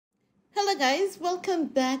Hello guys, welcome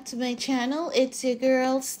back to my channel. It's your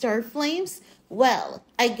girl Star Flames. Well,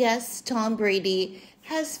 I guess Tom Brady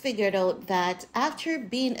has figured out that after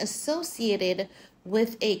being associated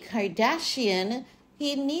with a Kardashian,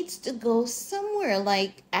 he needs to go somewhere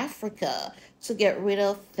like Africa to get rid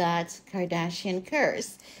of that Kardashian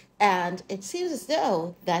curse. And it seems as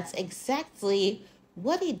though that's exactly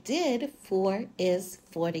what he did for his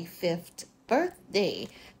 45th birthday.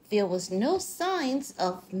 There was no signs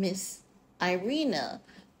of Miss Irina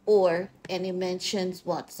or any mentions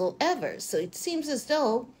whatsoever. So it seems as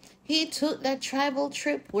though he took that tribal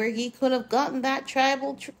trip where he could have gotten that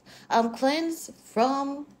tribal cleanse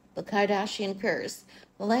from the Kardashian curse.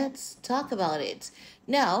 Let's talk about it.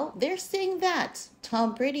 Now, they're saying that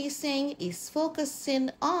Tom Brady is saying he's focusing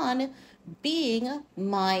on being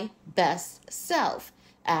my best self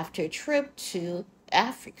after trip to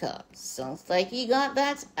Africa. Sounds like he got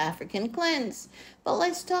that African cleanse. But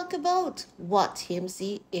let's talk about what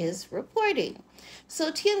TMZ is reporting. So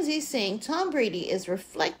TMZ is saying Tom Brady is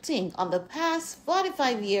reflecting on the past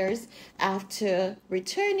 45 years after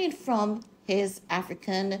returning from his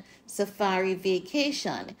African safari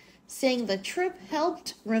vacation, saying the trip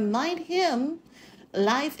helped remind him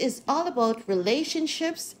life is all about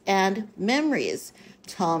relationships and memories.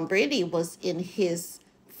 Tom Brady was in his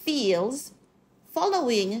fields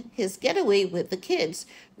following his getaway with the kids,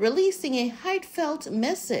 releasing a heartfelt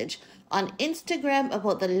message on Instagram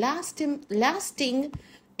about the lasting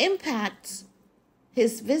impact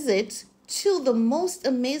his visit to the most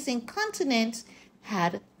amazing continent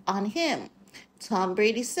had on him. Tom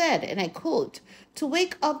Brady said, and I quote, "To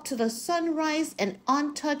wake up to the sunrise and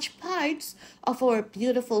untouched parts of our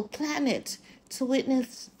beautiful planet, to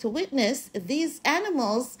witness these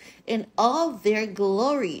animals in all their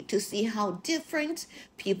glory, to see how different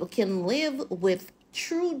people can live with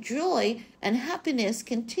true joy and happiness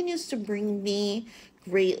continues to bring me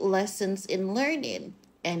great lessons in learning."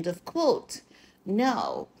 End of quote.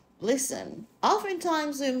 Now, listen,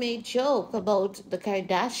 oftentimes we may joke about the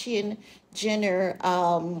Kardashian Jenner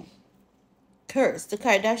curse, the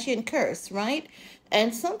Kardashian curse, right?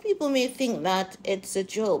 And some people may think that it's a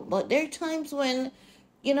joke, but there are times when,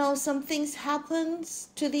 some things happens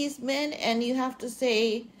to these men and you have to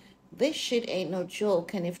say, this shit ain't no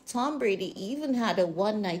joke. And if Tom Brady even had a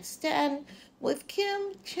one-night stand with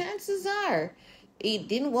Kim, chances are he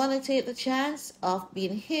didn't want to take the chance of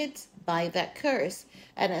being hit by that curse.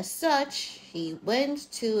 And as such, he went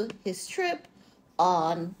to his trip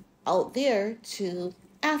on out there to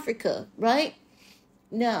Africa, right?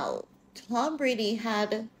 Now, Tom Brady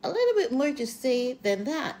had a little bit more to say than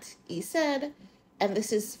that. He said, and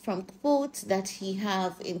this is from quotes that he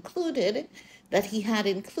had included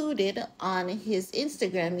on his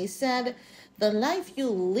Instagram. He said, "The life you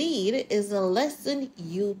lead is a lesson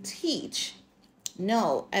you teach."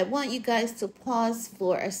 No, I want you guys to pause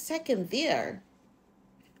for a second there,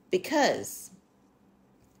 because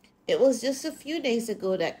it was just a few days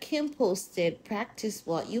ago that Kim posted, "Practice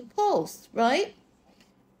what you post," right?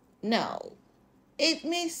 Now, it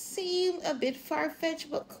may seem a bit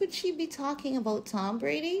far-fetched, but could she be talking about Tom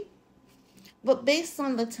Brady? But based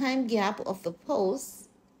on the time gap of the post,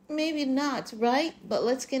 maybe not, right? But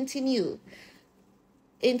let's continue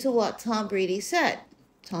into what Tom Brady said.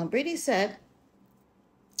 Tom Brady said,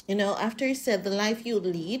 after he said, "The life you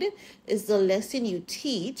lead is the lesson you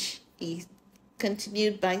teach," he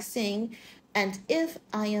continued by saying, "And if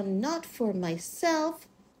I am not for myself,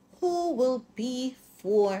 who will be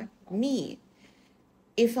for me?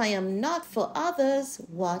 If I am not for others,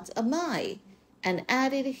 what am I?" And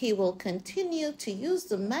added he will continue to use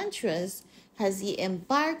the mantras as he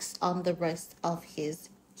embarks on the rest of his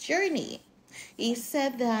journey. He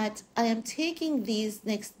said that, "I am taking these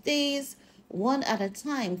next days one at a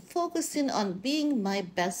time, focusing on being my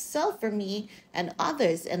best self for me and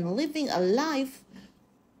others and living a life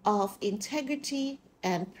of integrity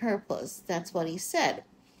and purpose." That's what he said.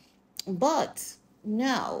 But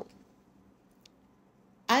now,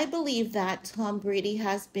 I believe that Tom Brady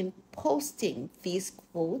has been posting these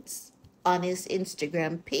quotes on his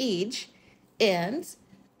Instagram page, and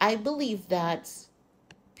I believe that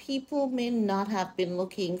people may not have been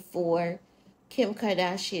looking for Kim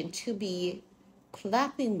Kardashian to be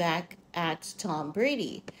clapping back at Tom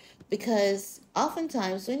Brady, because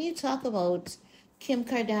oftentimes when you talk about Kim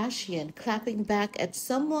Kardashian clapping back at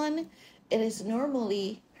someone, it is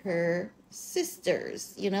normally her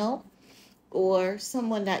sisters, or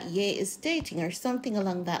someone that Ye is dating or something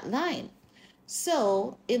along that line.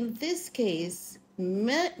 So in this case,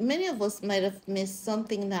 many of us might have missed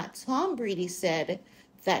something that Tom Brady said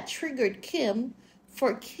that triggered Kim,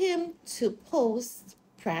 for Kim to post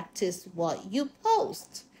practice what you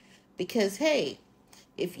post. Because, hey,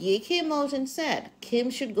 if Ye came out and said Kim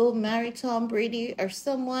should go marry Tom Brady or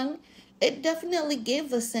someone, it definitely gave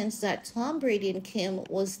the sense that Tom Brady and Kim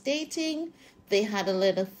was dating. They had a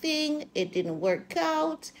little thing. It didn't work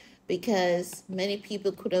out because many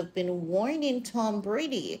people could have been warning Tom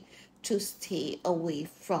Brady to stay away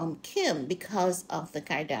from Kim because of the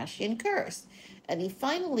Kardashian curse. And he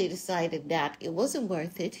finally decided that it wasn't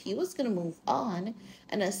worth it. He was going to move on.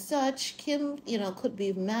 And as such, Kim, could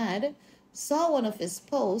be mad, saw one of his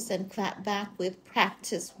posts and clapped back with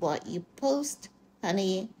practice what you post,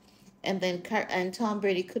 honey. And then and Tom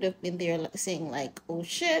Brady could have been there saying like, oh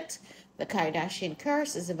shit, the Kardashian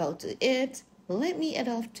curse is about to hit. Let me head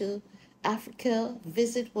off to Africa,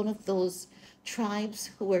 visit one of those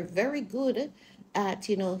tribes who are very good at,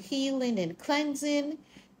 healing and cleansing,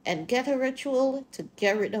 and get a ritual to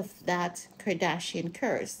get rid of that Kardashian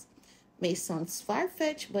curse. May sound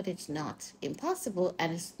far-fetched, but it's not impossible,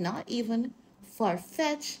 and it's not even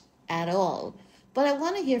far-fetched at all. But I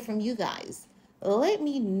want to hear from you guys. Let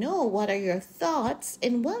me know what are your thoughts,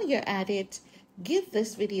 and while you're at it, give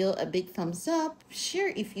this video a big thumbs up, share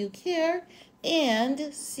if you care,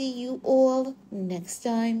 and see you all next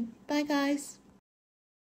time. Bye, guys.